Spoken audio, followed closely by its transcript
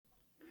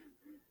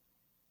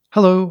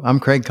Hello, I'm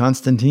Craig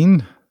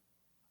Constantine.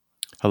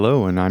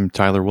 Hello, and I'm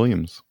Tyler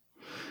Williams.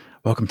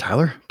 Welcome,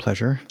 Tyler.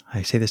 Pleasure.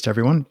 I say this to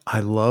everyone. I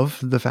love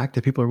the fact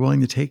that people are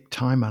willing to take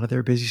time out of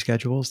their busy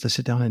schedules to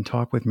sit down and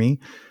talk with me.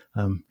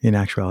 In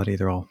actuality,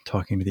 they're all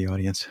talking to the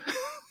audience,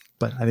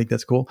 but I think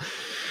that's cool.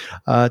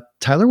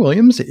 Tyler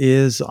Williams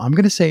is, I'm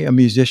going to say, a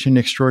musician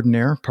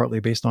extraordinaire,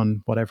 partly based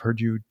on what I've heard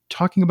you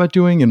talking about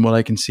doing and what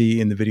I can see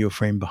in the video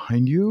frame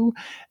behind you,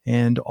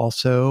 and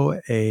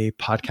also a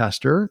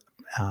podcaster.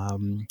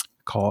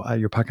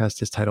 Your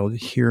podcast is titled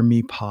Hear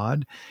Me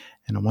Pod.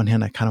 And on one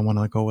hand, I kind of want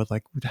to go with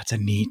like, that's a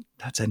neat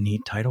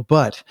title,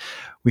 but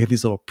we have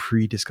these little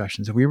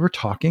pre-discussions. And we were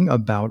talking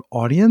about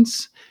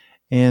audience.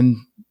 And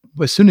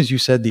as soon as you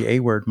said the A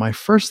word, my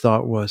first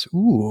thought was,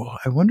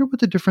 I wonder what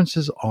the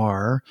differences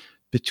are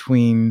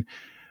between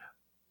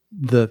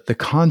the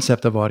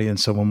concept of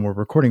audience. So when we're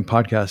recording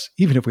podcasts,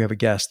 even if we have a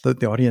guest,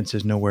 the audience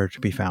is nowhere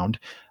to be found.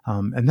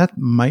 And that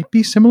might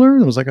be similar.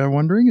 I was like, I'm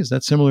wondering, is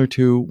that similar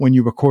to when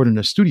you record in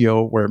a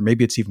studio where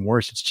maybe it's even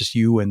worse? It's just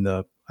you and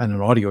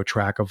an audio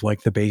track of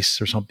like the bass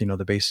or something,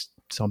 the bass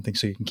something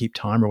so you can keep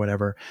time or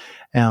whatever.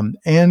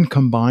 And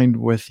combined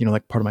with,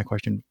 like part of my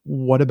question,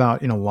 what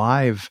about in a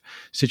live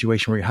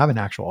situation where you have an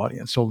actual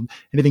audience? So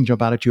anything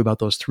jump out at you about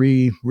those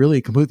three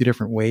really completely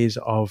different ways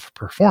of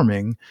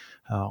performing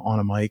on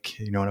a mic,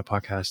 in a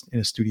podcast, in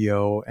a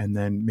studio, and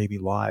then maybe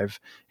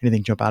live?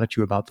 Anything jump out at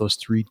you about those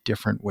three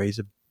different ways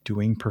of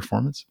doing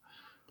performance?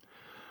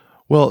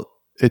 Well,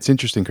 it's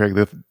interesting, Craig.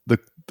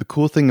 The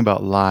cool thing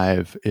about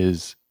live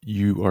is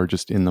you are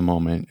just in the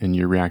moment and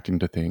you're reacting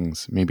to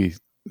things. Maybe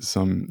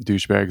some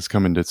douchebags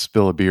coming to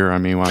spill a beer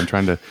on me while I'm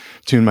trying to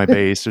tune my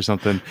bass or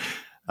something.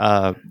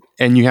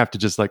 And you have to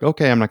just like,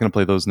 okay, I'm not going to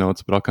play those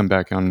notes, but I'll come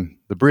back on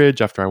the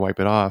bridge after I wipe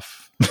it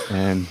off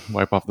and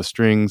wipe off the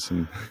strings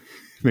and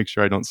make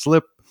sure I don't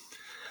slip.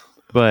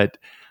 But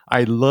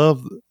I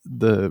love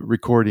the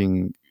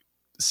recording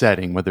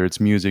setting, whether it's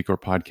music or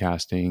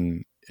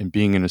podcasting, and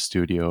being in a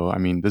studio. I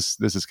mean, this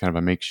is kind of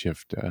a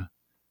makeshift.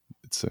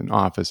 It's an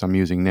office I'm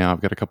using now.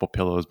 I've got a couple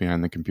pillows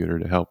behind the computer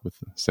to help with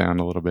the sound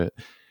a little bit.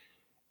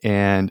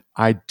 And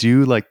I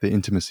do like the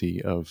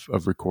intimacy of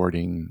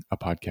recording a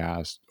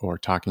podcast or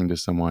talking to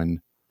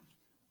someone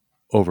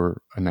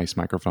over a nice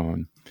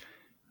microphone.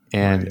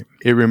 And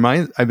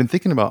right. I've been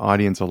thinking about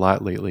audience a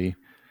lot lately.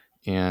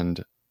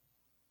 And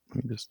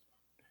let me just,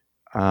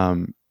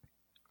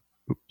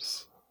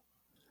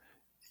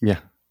 yeah.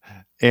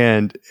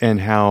 And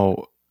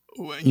how,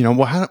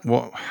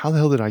 how the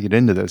hell did I get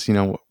into this,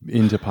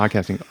 into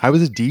podcasting? I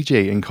was a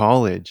DJ in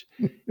college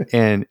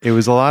and it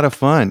was a lot of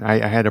fun.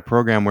 I had a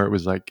program where it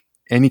was like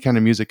any kind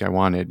of music I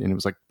wanted. And it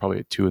was like probably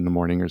at 2 a.m.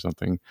 or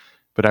something,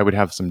 but I would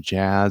have some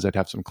jazz. I'd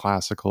have some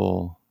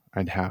classical.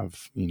 I'd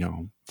have,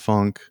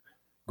 funk.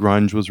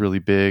 Grunge was really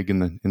big in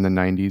the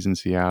 90s in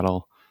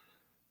Seattle.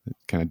 It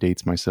kind of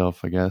dates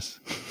myself, I guess.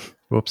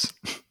 Whoops.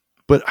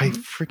 But I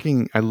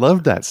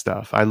loved that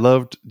stuff. I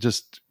loved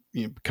just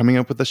coming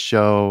up with a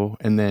show,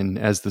 and then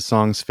as the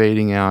song's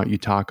fading out, you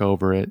talk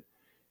over it.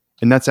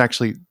 And that's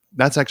actually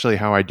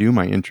how I do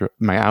my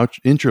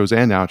intros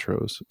and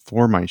outros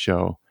for my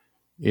show.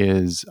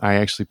 Is I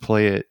actually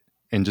play it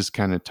and just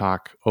kind of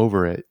talk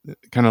over it,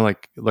 kind of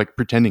like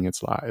pretending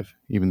it's live,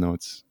 even though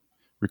it's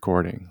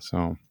recording.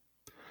 So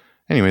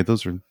anyway,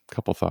 those are a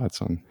couple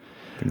thoughts on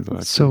things like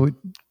that. So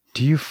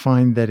do you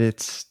find that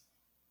it's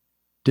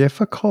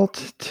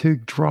difficult to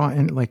draw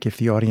in, like if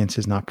the audience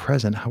is not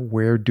present,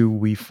 where do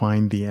we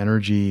find the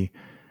energy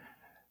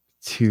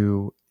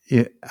to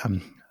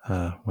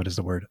what is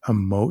the word,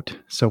 emote?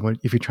 So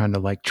if you're trying to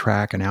like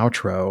track an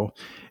outro,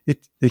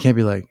 it can't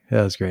be like,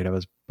 that was great, I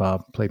was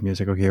Bob, played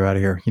music, okay, you're out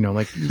of here,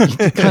 like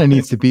it kind of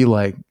needs to be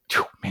like,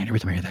 man, every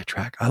time I hear that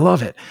track, I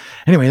love it.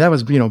 Anyway, that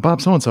was Bob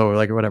so-and-so, or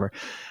like, or whatever.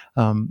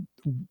 Have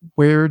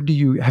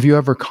you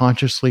ever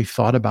consciously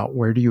thought about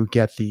where do you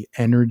get the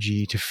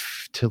energy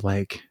to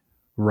like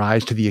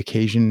rise to the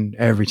occasion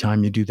every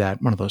time you do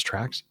that, one of those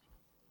tracks?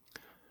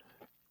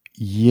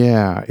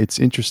 Yeah, it's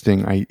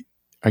interesting.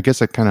 I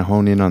guess I kind of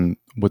hone in on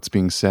what's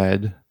being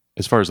said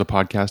as far as the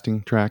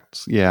podcasting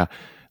tracks. Yeah.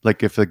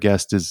 Like if the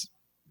guest is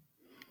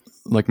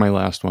like my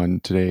last one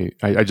today,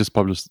 I just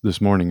published this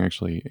morning,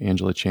 actually,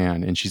 Angela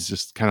Chan, and she's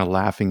just kind of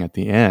laughing at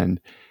the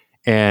end.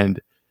 And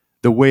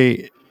the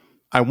way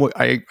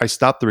I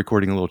stopped the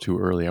recording a little too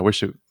early. I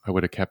wish I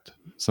would have kept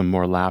some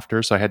more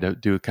laughter. So I had to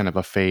do kind of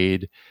a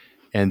fade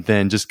and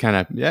then just kind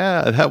of,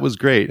 yeah, that was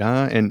great.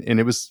 Huh? And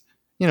it was,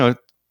 a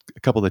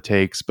couple of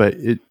takes, but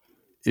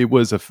it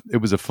was a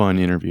fun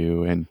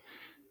interview. And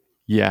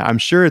yeah, I'm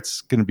sure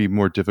it's going to be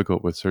more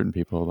difficult with certain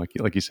people.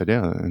 Like you said,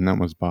 yeah. And that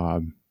was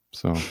Bob.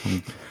 So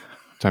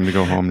time to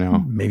go home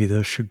now. Maybe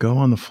those should go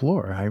on the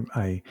floor.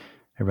 I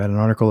read an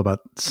article about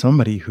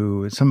somebody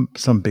who, some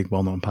big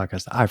well-known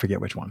podcast, I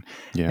forget which one.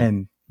 Yeah.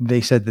 And they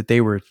said that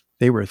they were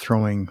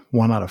throwing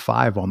 1 out of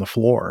 5 on the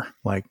floor,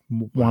 like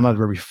 1 out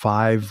of every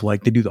 5.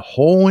 Like they do the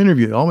whole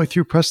interview all the way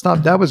through, press stop.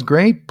 That was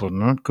great, but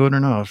not good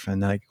enough.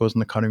 And then it goes on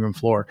the cutting room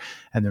floor,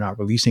 and they're not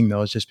releasing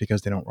those just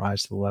because they don't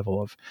rise to the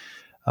level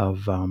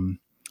of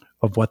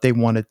of what they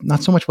wanted,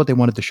 not so much what they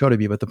wanted the show to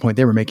be, but the point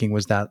they were making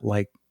was that,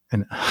 like,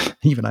 and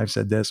even I've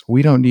said this,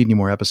 we don't need any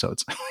more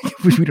episodes.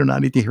 We do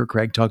not need to hear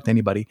Craig talk to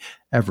anybody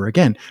ever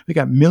again. We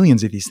got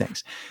millions of these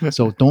things.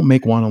 So don't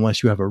make one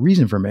unless you have a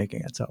reason for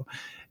making it. So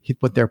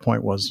what their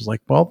point was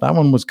like, well, that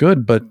one was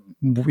good, but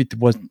it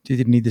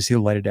didn't need to see the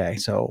light of day.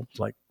 So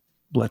like,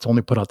 let's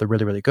only put out the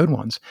really, really good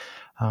ones.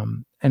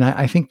 And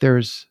I think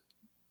there's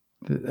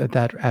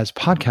that as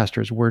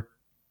podcasters, we're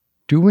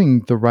doing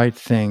the right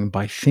thing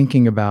by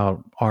thinking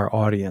about our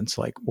audience.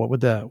 Like what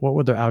would the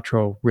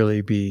outro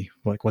really be?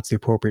 Like, what's the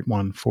appropriate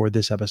one for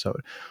this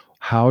episode?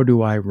 How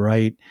do I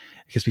write,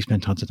 because we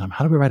spend tons of time,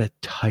 how do we write a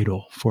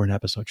title for an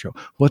episode show?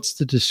 What's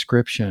the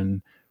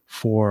description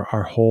for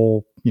our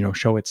whole,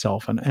 show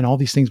itself? And all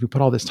these things we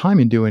put all this time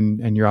into,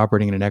 and you're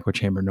operating in an echo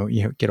chamber.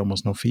 You get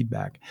almost no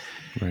feedback.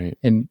 Right.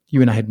 And you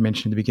and I had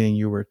mentioned in the beginning,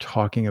 you were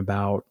talking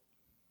about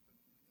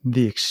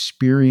the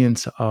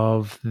experience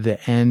of the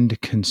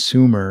end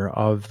consumer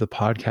of the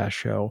podcast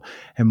show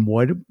and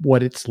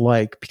what it's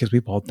like, because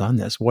we've all done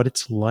this, what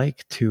it's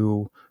like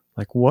to,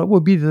 like, what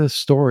would be the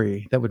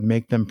story that would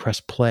make them press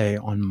play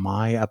on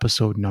my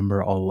episode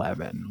number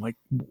 11? Like,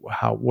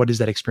 what is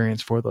that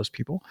experience for those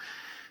people?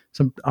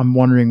 So I'm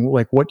wondering,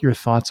 like, what your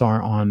thoughts are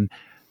on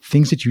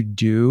things that you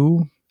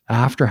do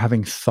after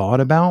having thought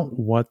about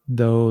what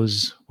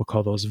those, we'll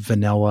call those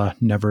vanilla,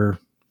 never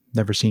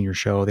seen your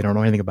show, they don't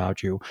know anything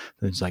about you.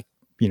 It's like,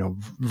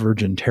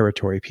 virgin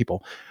territory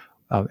people.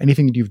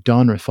 Anything that you've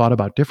done or thought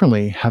about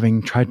differently,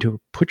 having tried to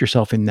put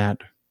yourself in that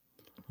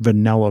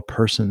vanilla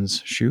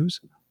person's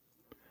shoes?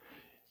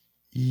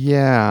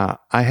 Yeah,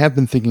 I have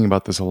been thinking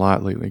about this a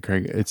lot lately,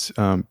 Craig. It's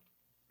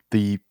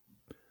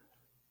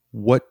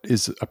what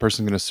is a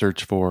person going to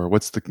search for?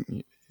 What's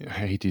I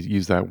hate to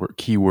use that word,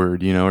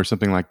 keyword, or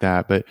something like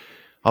that. But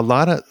a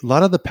lot of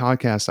the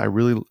podcasts I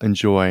really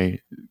enjoy,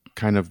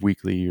 kind of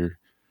weekly, or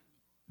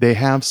they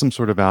have some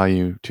sort of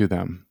value to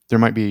them. There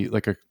might be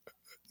like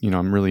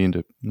I'm really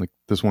into like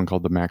this one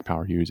called the Mac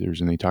Power Users,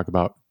 and they talk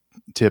about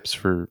tips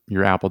for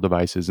your Apple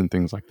devices and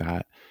things like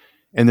that.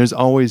 And there's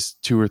always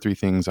 2 or 3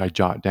 things I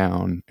jot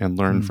down and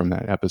learn from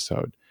that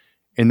episode.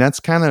 And that's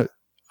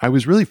I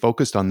was really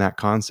focused on that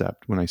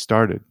concept when I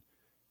started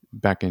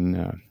back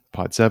in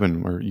Pod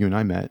 7, where you and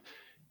I met.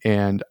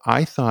 And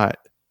I thought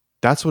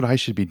that's what I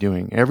should be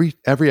doing. Every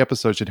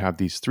episode should have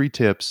these 3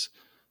 tips,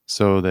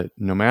 so that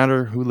no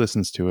matter who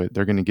listens to it,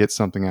 they're going to get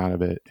something out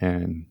of it.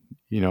 And,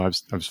 I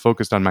was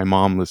focused on my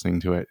mom listening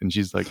to it, and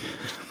she's like,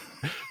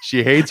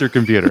 she hates her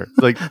computer.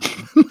 Like,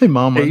 my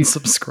mom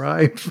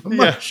unsubscribed from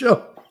my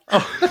show.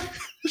 Oh,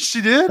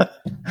 she did?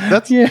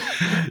 That's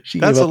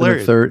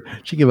hilarious.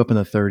 She gave up in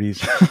the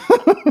 30s.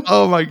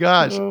 Oh my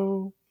gosh.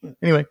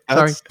 Anyway,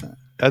 sorry.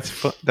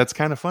 That's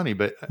kind of funny,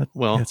 but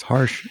it's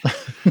harsh.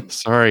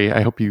 Sorry.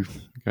 I hope you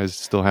guys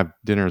still have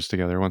dinners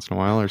together once in a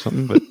while or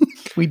something, but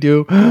we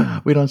do.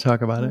 We don't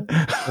talk about it.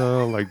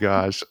 Oh my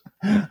gosh.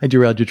 I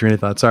derailed your train of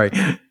thought. Sorry.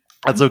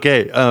 That's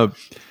okay.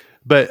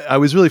 But I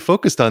was really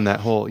focused on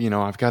that whole,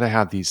 I've got to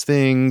have these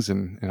things,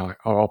 and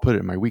I'll put it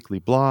in my weekly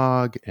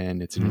blog,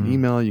 and it's in an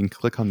email. You can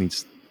click on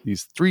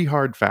these 3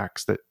 hard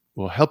facts that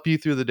will help you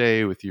through the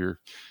day with your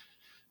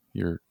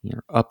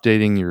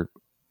updating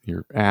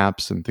your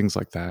apps and things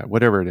like that,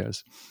 whatever it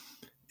is.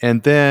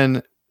 And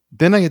then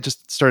I had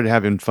just started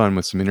having fun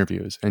with some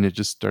interviews, and it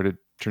just started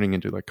turning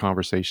into like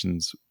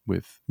conversations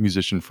with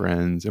musician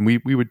friends, and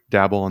we would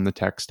dabble on the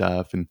tech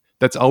stuff, and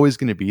that's always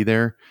going to be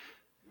there.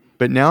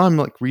 But now I'm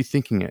like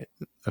rethinking it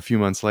a few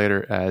months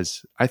later,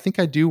 as I think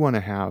I do want to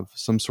have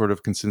some sort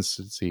of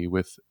consistency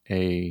with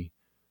a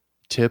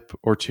tip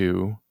or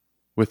 2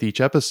 with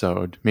each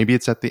episode. Maybe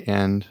it's at the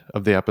end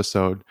of the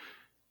episode,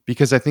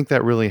 because I think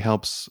that really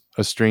helps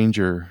a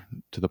stranger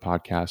to the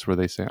podcast, where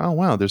they say, oh,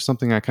 wow, there's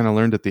something I kind of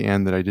learned at the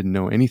end that I didn't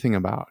know anything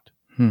about.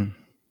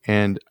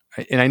 And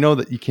I know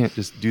that you can't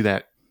just do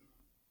that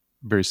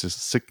very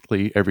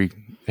succinctly every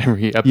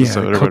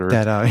episode or whatever.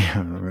 That out.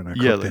 Yeah, we're going to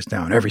cook this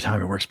down every time.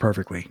 It works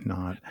perfectly.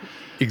 Not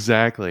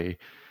exactly.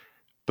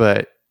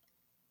 But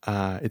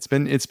it's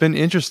been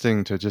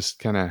interesting to just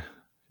kind of,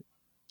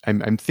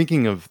 I'm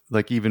thinking of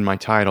like even my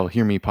title,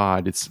 Hear Me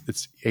Pod. It's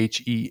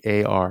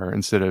HEAR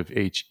instead of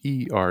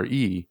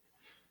HERE,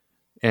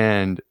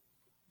 and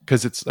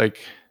because it's like,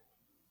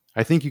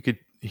 I think you could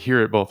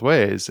hear it both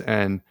ways.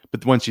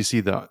 But once you see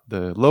the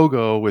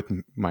logo with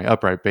my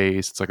upright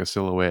bass, it's like a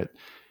silhouette,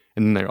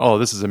 and then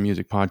this is a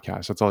music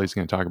podcast. That's all he's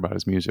going to talk about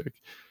is music.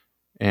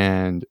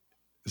 And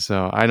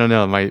so I don't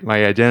know, my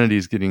identity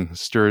is getting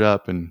stirred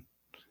up and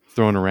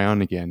thrown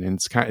around again, and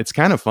it's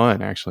kind of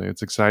fun, actually.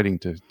 It's exciting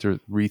to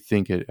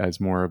rethink it as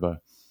more of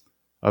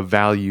a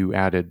value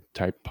added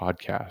type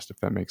podcast, if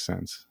that makes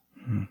sense.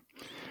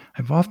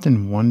 I've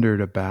often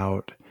wondered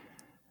about,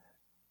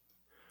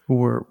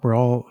 we're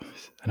all,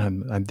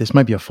 and this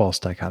might be a false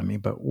dichotomy,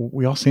 but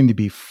we all seem to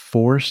be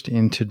forced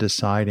into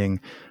deciding,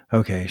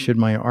 okay, should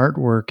my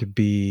artwork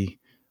be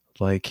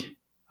like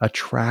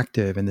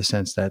attractive in the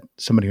sense that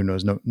somebody who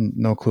knows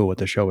no clue what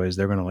the show is,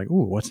 they're going to like,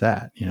 ooh, what's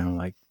that?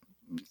 Like,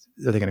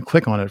 are they going to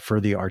click on it for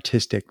the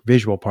artistic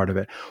visual part of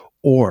it?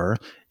 Or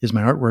is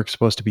my artwork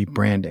supposed to be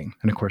branding?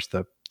 And of course,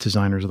 the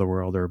designers of the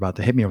world are about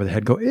to hit me over the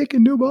head, go, it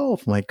can do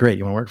both. I'm like, great,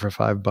 you want to work for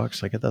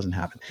 $5? Like, it doesn't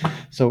happen.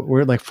 So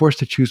we're like forced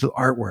to choose with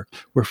artwork.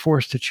 We're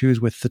forced to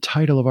choose with the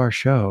title of our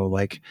show.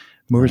 Like,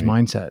 Movers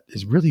Mindset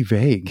is really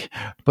vague,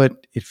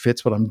 but it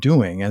fits what I'm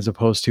doing, as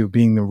opposed to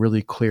being the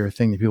really clear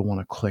thing that people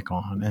want to click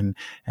on.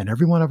 And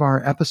every one of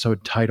our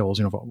episode titles,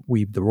 you know,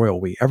 the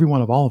royal we, every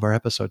one of all of our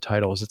episode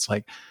titles, it's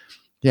like,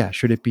 yeah,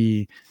 should it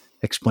be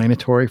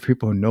explanatory for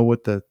people who know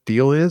what the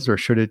deal is, or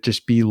should it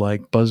just be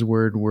like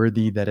buzzword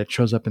worthy that it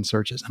shows up in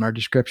searches and our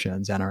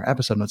descriptions and our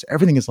episode notes?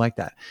 Everything is like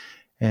that.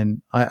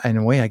 And in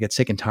a way, I get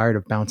sick and tired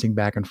of bouncing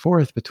back and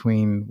forth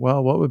between,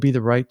 well, what would be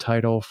the right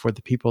title for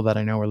the people that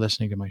I know are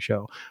listening to my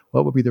show?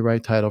 What would be the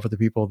right title for the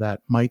people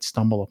that might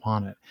stumble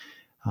upon it?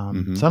 So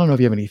I don't know if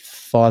you have any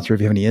thoughts or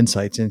if you have any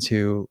insights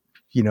into,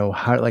 you know,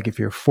 how, like, if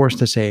you're forced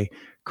to say,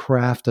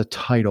 craft a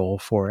title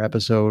for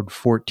episode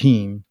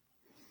 14,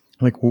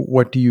 like,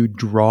 what do you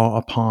draw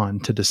upon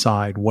to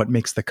decide what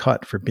makes the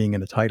cut for being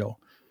in the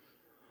title?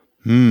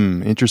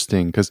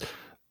 Interesting. Because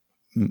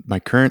my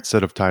current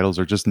set of titles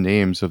are just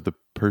names of the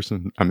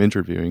person I'm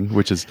interviewing,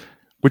 which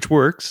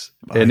works.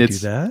 And Do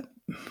that.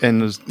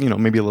 And there's, you know,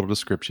 maybe a little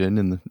description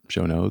in the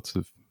show notes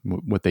of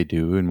what they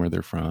do and where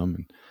they're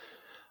from.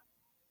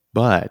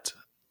 But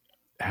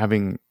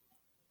having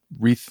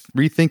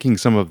rethinking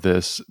some of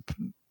this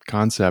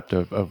concept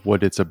of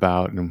what it's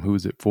about and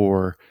who's it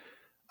for,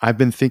 I've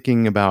been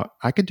thinking about,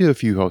 I could do a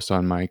few hosts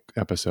on my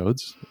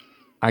episodes.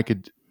 I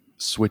could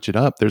switch it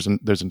up. There's a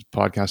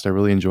podcast I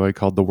really enjoy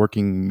called The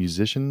Working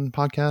Musician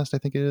Podcast, I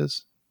think it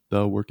is.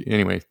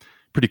 Anyway,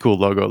 pretty cool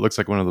logo. It looks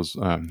like one of those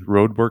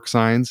road work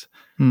signs,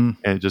 and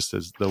it just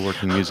says The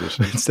Working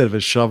Musician. Instead of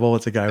a shovel,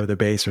 it's a guy with a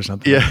bass or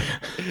something. Yeah,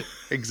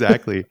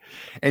 exactly.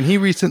 And he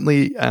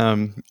recently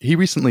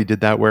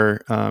did that,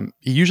 where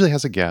he usually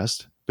has a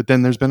guest, but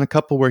then there's been a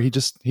couple where he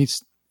was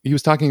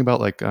talking about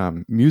like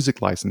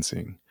music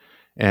licensing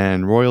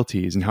and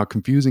royalties and how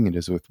confusing it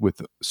is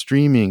with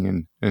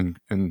streaming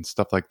and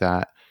stuff like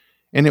that.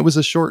 And it was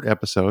a short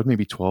episode,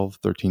 maybe 12,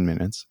 13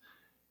 minutes.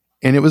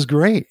 And it was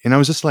great. And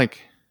and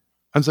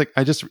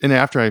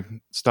after I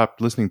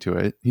stopped listening to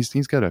it,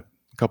 he's got a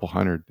couple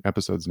hundred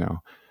episodes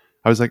now.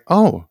 I was like,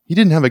 oh, he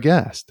didn't have a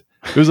guest.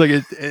 It was like,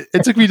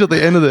 it took me to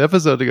the end of the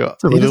episode to go,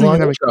 it's a really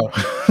long show.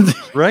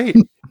 Right.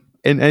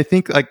 And I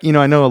think, like, you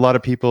know, I know a lot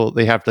of people,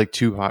 they have like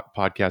two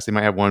podcasts. They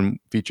might have one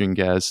featuring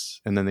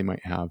guests, and then they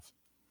might have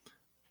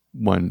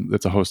one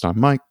that's a host on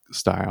mic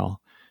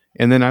style.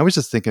 And then I was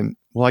just thinking,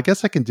 well, I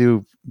guess I can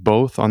do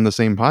both on the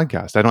same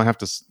podcast. I don't have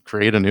to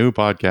create a new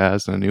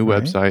podcast and a new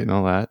website and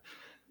all that.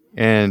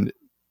 And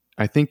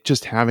I think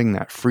just having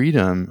that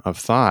freedom of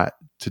thought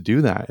to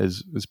do that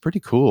is pretty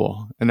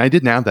cool. And I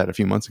didn't have that a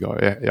few months ago.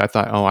 I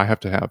thought, oh, I have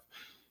to have,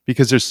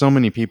 because there's so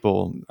many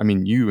people, I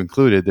mean, you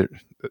included,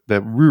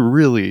 that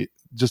really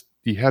just,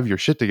 you have your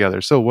shit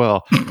together so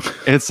well. And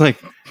it's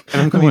like,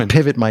 and I'm going, let me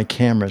pivot my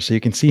camera so you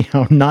can see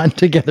how not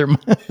together.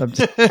 I'm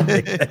just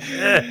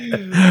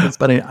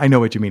but I know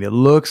what you mean. It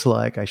looks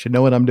like I should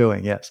know what I'm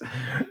doing. Yes.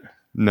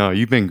 No,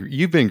 you've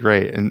been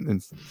great.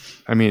 And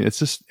I mean,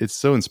 it's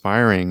so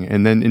inspiring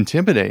and then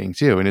intimidating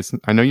too. And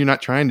I know you're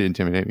not trying to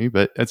intimidate me,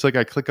 but it's like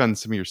I click on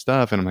some of your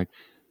stuff and I'm like,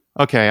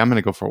 okay, I'm going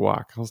to go for a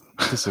walk.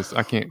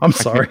 I can't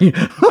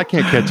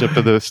catch up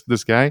to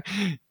this guy.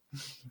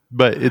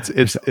 But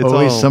it's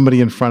always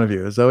somebody in front of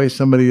you. There's always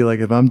somebody,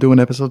 like, if I'm doing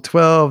episode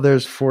 12,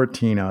 there's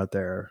 14 out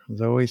there. There's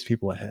always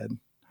people ahead.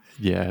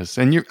 Yes.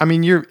 And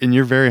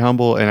you're very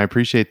humble, and I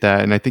appreciate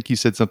that. And I think you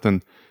said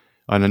something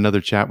on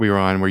another chat we were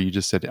on where you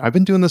just said, I've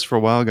been doing this for a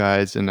while,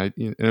 guys. And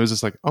it was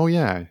just like, oh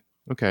yeah,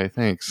 okay,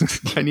 thanks.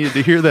 I needed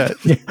to hear that.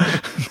 Yeah.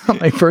 Not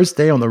my first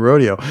day on the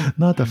rodeo.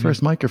 Not the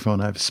first microphone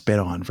I've spit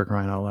on, for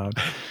crying out loud.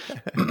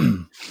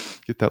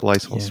 Get that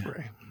Lysol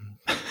spray.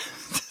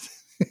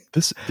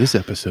 This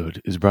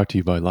episode is brought to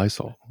you by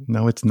Lysol.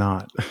 No, it's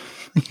not.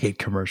 I hate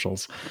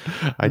commercials.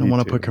 I don't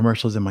want to put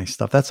commercials in my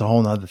stuff. That's a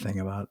whole nother thing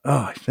about.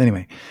 Oh,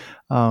 anyway.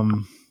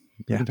 We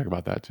can talk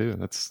about that too.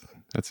 That's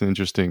an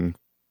interesting.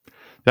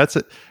 That's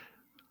it.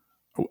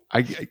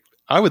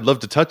 I would love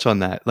to touch on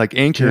that. Like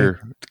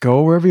Anchor,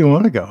 go wherever you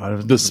want to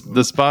go. The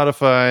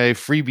Spotify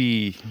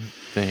freebie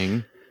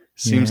thing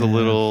seems a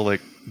little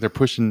like they're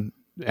pushing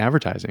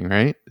advertising,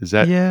 right? Is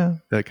that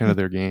that kind of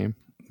their game?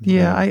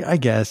 Yeah, I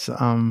guess.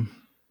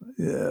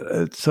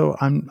 So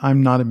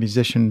I'm not a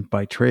musician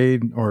by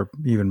trade or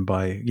even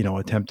by,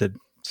 attempted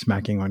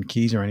smacking on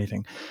keys or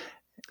anything.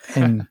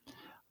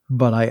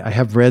 But I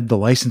have read the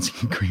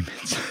licensing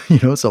agreements,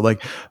 so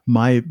like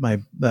I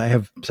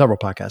have several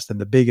podcasts,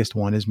 and the biggest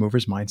one is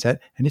Movers Mindset,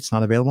 and it's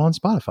not available on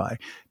Spotify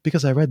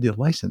because I read the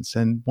license.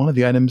 And one of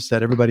the items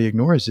that everybody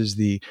ignores is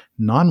the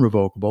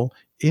non-revocable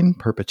in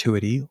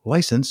perpetuity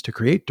license to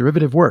create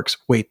derivative works.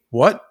 Wait,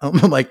 what?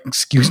 I'm like,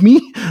 excuse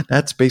me?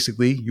 That's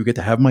basically, you get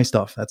to have my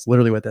stuff. That's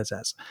literally what that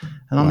says.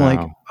 And I'm like,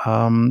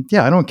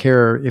 I don't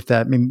care if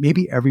that,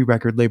 maybe every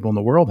record label in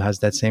the world has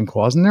that same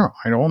clause in there.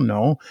 I don't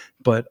know.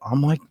 But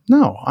I'm like,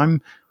 no,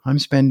 I'm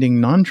spending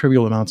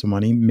non-trivial amounts of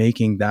money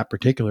making that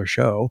particular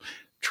show.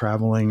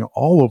 traveling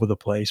all over the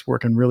place,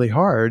 working really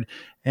hard.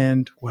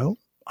 And well,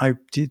 I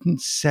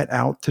didn't set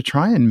out to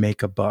try and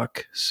make a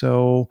buck.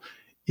 So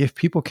if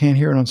people can't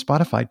hear it on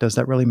Spotify, does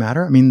that really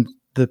matter? I mean,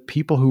 the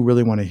people who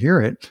really want to hear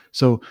it.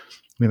 So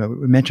we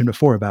mentioned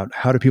before about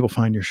how do people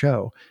find your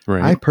show?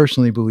 Right. I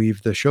personally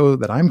believe the show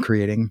that I'm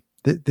creating,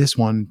 this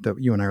one that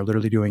you and I are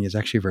literally doing, is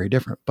actually very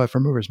different. But for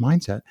Movers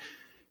Mindset,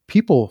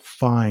 people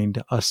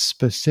find a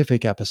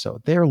specific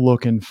episode. They're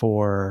looking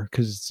for,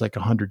 because it's like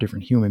 100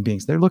 different human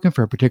beings, they're looking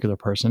for a particular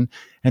person,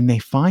 and they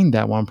find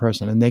that one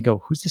person and they go,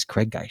 who's this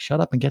Craig guy? Shut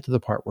up and get to the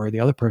part where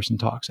the other person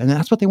talks. And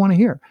that's what they want to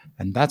hear.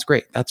 And that's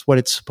great. That's what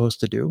it's supposed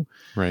to do.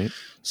 Right.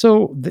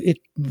 So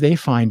they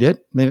find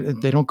it.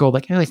 They don't go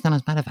like, oh, it's not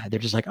on Spotify. They're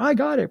just like, I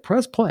got it.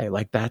 Press play.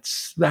 Like that.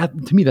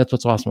 To me, that's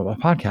what's awesome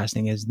about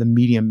podcasting, is the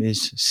medium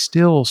is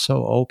still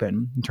so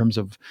open in terms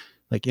of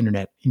like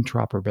internet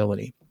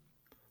interoperability.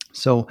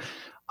 So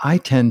I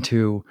tend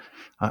to,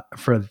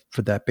 for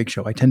that big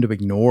show, I tend to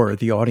ignore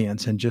the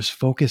audience and just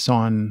focus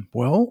on,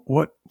 well,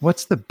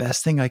 what's the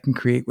best thing I can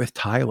create with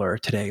Tyler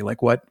today?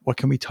 Like what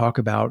can we talk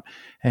about?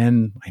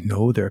 And I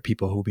know there are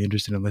people who will be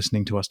interested in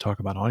listening to us talk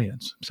about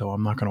audience. So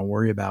I'm not going to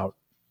worry about,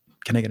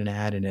 can I get an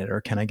ad in it, or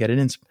can I get it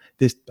in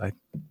this?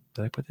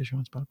 Did I put this show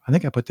on Spotify? I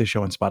think I put this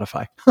show on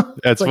Spotify.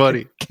 That's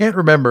funny. I can't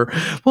remember.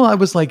 Well, I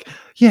was like,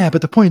 yeah,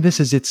 but the point of this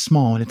is it's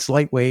small and it's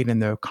lightweight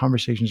and the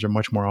conversations are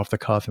much more off the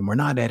cuff and we're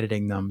not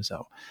editing them.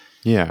 So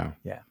yeah,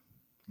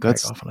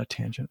 that's off on a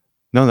tangent.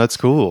 No, that's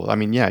cool. I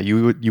mean, yeah,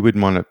 you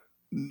wouldn't want to,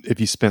 if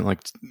you spent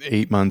like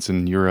 8 months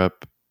in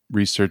Europe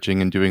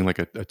researching and doing like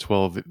a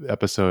 12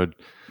 episode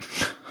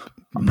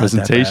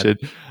presentation.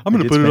 I'm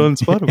going to put it on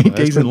Spotify. 8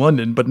 days in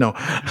London, but no.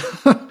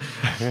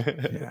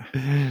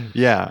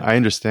 Yeah, I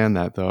understand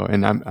that though.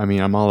 And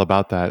I'm all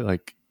about that,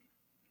 like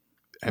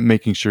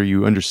making sure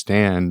you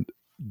understand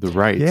the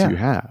rights you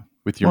have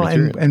with your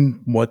material.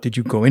 And what did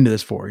you go into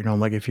this for? You know,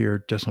 like if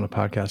you're just on a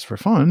podcast for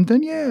fun,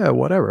 then yeah,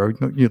 whatever.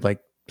 You're like,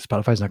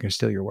 Spotify's not going to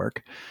steal your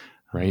work.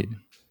 Right.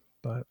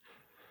 But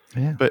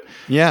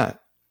yeah,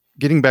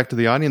 getting back to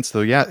the audience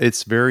though. Yeah,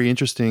 it's very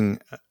interesting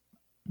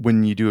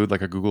when you do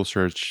like a Google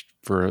search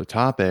for a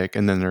topic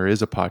and then there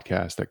is a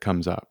podcast that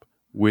comes up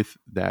with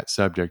that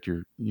subject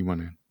you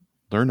want to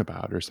learn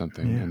about or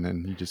something, and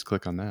then you just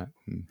click on that.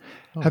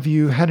 Have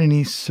you had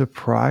any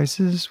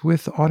surprises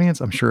with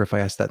audience? I'm sure if I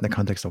asked that in the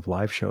context of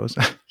live shows,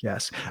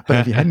 yes. But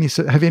have you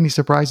had any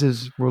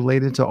surprises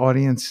related to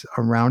audience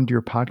around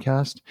your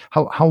podcast?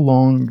 How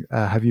long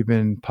have you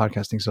been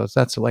podcasting? So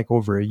that's like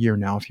over a year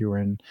now if you were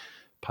in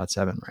Pod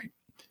 7,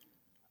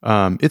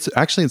 right?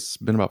 It's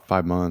been about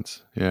 5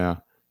 months. Yeah.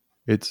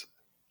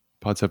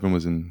 Pod 7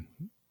 was in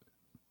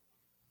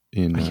I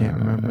can't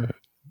remember.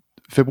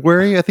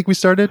 February, I think we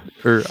started,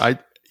 and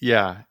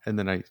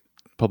then I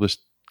published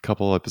a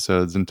couple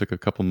episodes and took a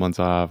couple months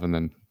off, and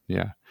then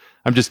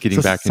I'm just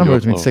getting back into somewhere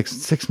between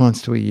 6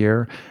 months to a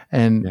year.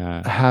 And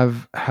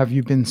have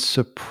you been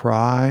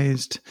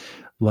surprised,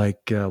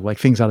 like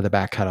things out of the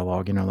back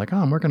catalog? You know, like, oh,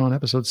 I'm working on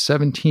episode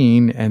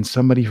 17, and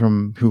somebody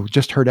who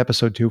just heard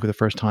episode 2 for the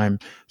first time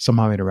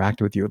somehow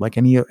interacted with you. Like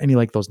any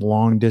like those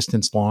long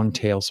distance, long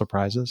tail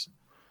surprises?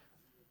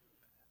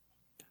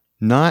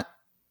 Not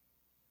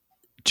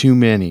too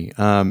many.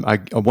 I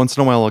once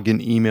in a while I'll get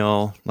an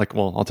email like,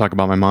 well, I'll talk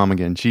about my mom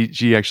again.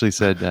 She actually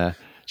said,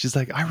 she's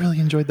like, I really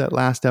enjoyed that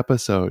last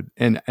episode.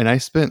 And I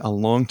spent a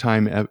long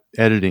time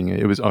editing it.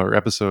 It was our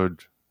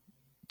episode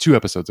 2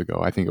 episodes ago,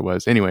 I think it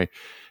was. Anyway,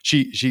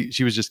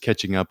 she was just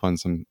catching up on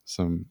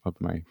some of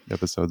my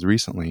episodes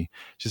recently.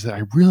 She said,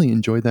 I really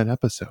enjoyed that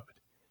episode.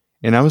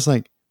 And I was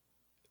like,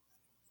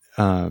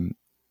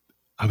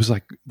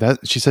 that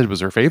she said it was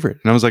her favorite.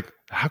 And I was like,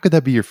 how could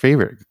that be your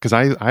favorite? Because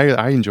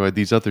I enjoyed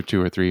these other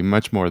 2 or 3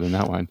 much more than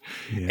that one.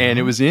 Yeah. And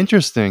it was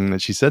interesting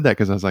that she said that,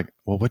 because I was like,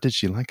 well, what did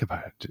she like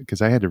about it?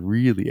 Because I had to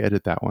really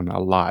edit that one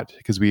a lot,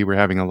 because we were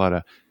having a lot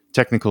of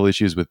technical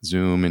issues with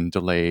Zoom and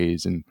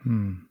delays and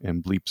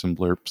bleeps and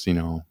blurps, you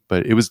know.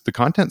 But the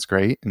content's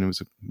great, and it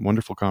was a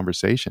wonderful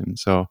conversation.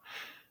 So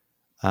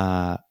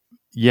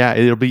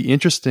it'll be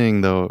interesting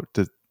though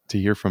to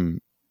hear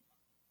from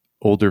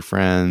older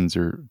friends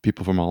or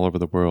people from all over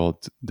the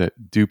world that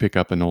do pick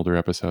up an older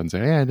episode and say,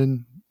 hey, I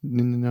didn't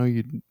know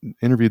you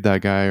interviewed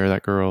that guy or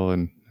that girl,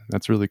 and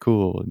that's really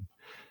cool.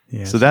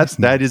 And so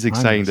that is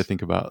exciting to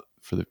think about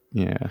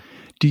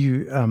Do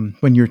you,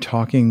 when you're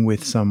talking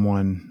with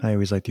someone, I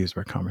always like to use the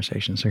word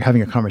conversation. So you're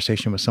having a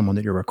conversation with someone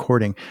that you're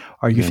recording.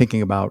 Are you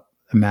thinking about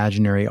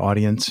imaginary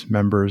audience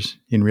members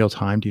in real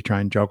time? Do you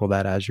try and juggle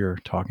that as you're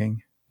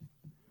talking?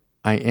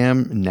 I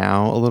am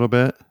now a little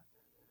bit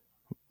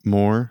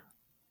more,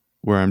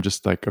 where I'm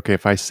just like, okay,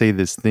 if I say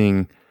this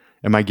thing,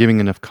 am I giving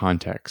enough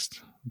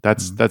context?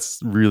 That's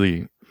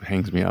really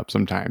hangs me up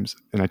sometimes.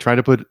 And I try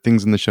to put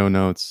things in the show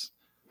notes.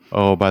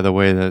 Oh, by the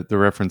way, the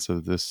reference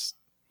of this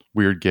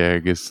weird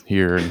gag is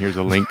here, and here's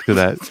a link to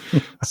that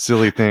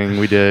silly thing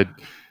we did.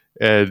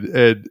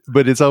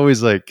 But it's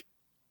always like,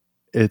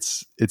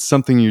 it's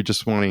something you're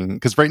just wanting,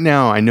 because right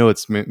now I know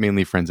it's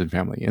mainly friends and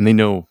family, and they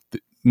know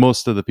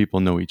most of the people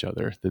know each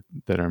other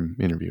that I'm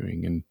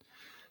interviewing. And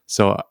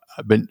so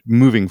but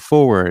moving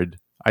forward,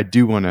 I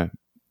do want to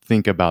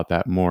think about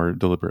that more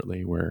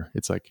deliberately, where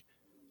it's like,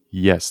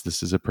 yes,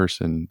 this is a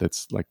person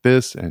that's like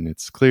this, and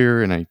it's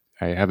clear, and I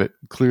have it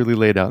clearly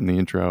laid out in the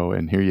intro,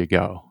 and here you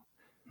go.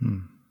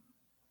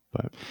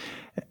 But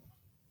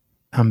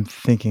I'm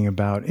thinking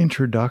about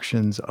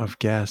introductions of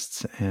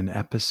guests and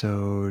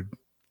episode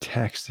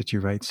text that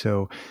you write.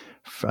 So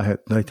I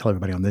tell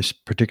everybody on this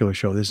particular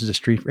show, this is a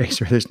street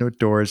racer. There's no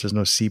doors. There's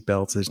no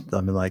seatbelts.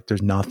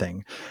 There's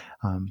nothing.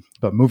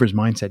 But Mover's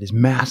Mindset is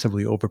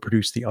massively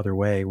overproduced the other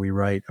way. We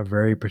write a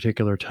very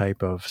particular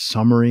type of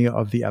summary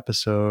of the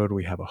episode.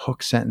 We have a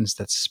hook sentence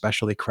that's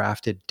specially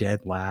crafted dead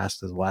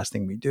last. Is the last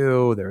thing we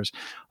do. There's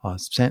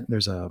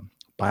a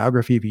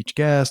biography of each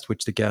guest,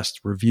 which the guest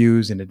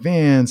reviews in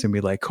advance, and we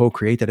like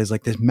co-create that. Is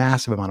like this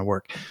massive amount of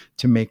work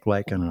to make,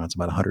 like, I don't know, it's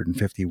about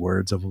 150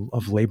 words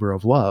of labor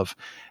of love.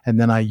 And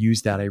then I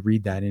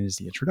read that in as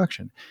the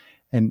introduction.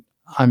 And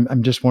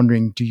I'm just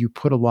wondering, do you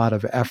put a lot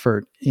of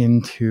effort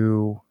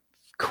into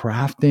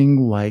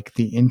crafting like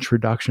the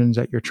introductions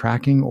that you're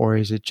tracking, or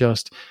is it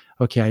just,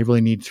 okay, I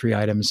really need 3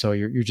 items, so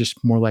you're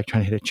just more like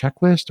trying to hit a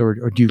checklist,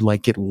 or do you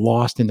like get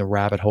lost in the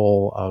rabbit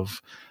hole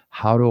of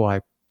how do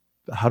I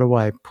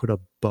put a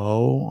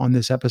bow on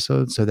this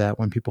episode so that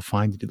when people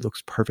find it, it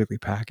looks perfectly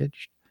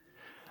packaged?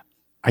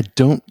 I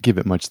don't give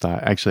it much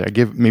thought. Actually, I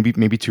give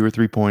maybe 2 or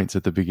 3 points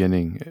at the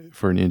beginning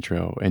for an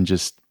intro, and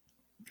just,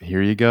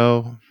 here you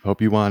go.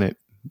 Hope you want it.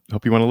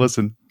 Hope you want to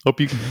listen. Hope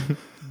you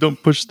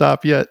don't push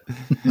stop yet.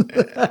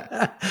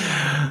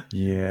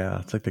 Yeah,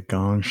 it's like the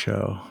Gong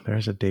Show.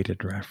 There's a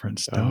dated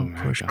reference. Don't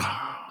push.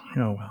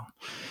 Oh, well.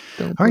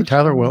 All right,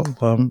 Tyler. Well,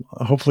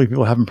 hopefully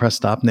people haven't pressed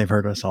stop and they've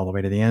heard us all the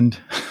way to the end.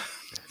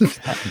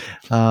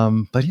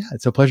 But yeah,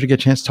 it's a pleasure to get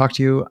a chance to talk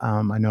to you.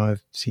 I know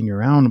I've seen you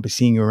around. I'll be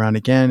seeing you around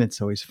again.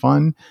 It's always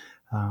fun.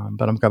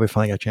 But I'm glad we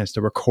finally got a chance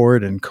to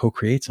record and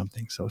co-create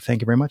something. So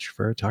thank you very much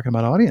for talking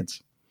about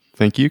audience.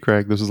 Thank you,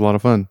 Craig. This was a lot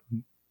of fun.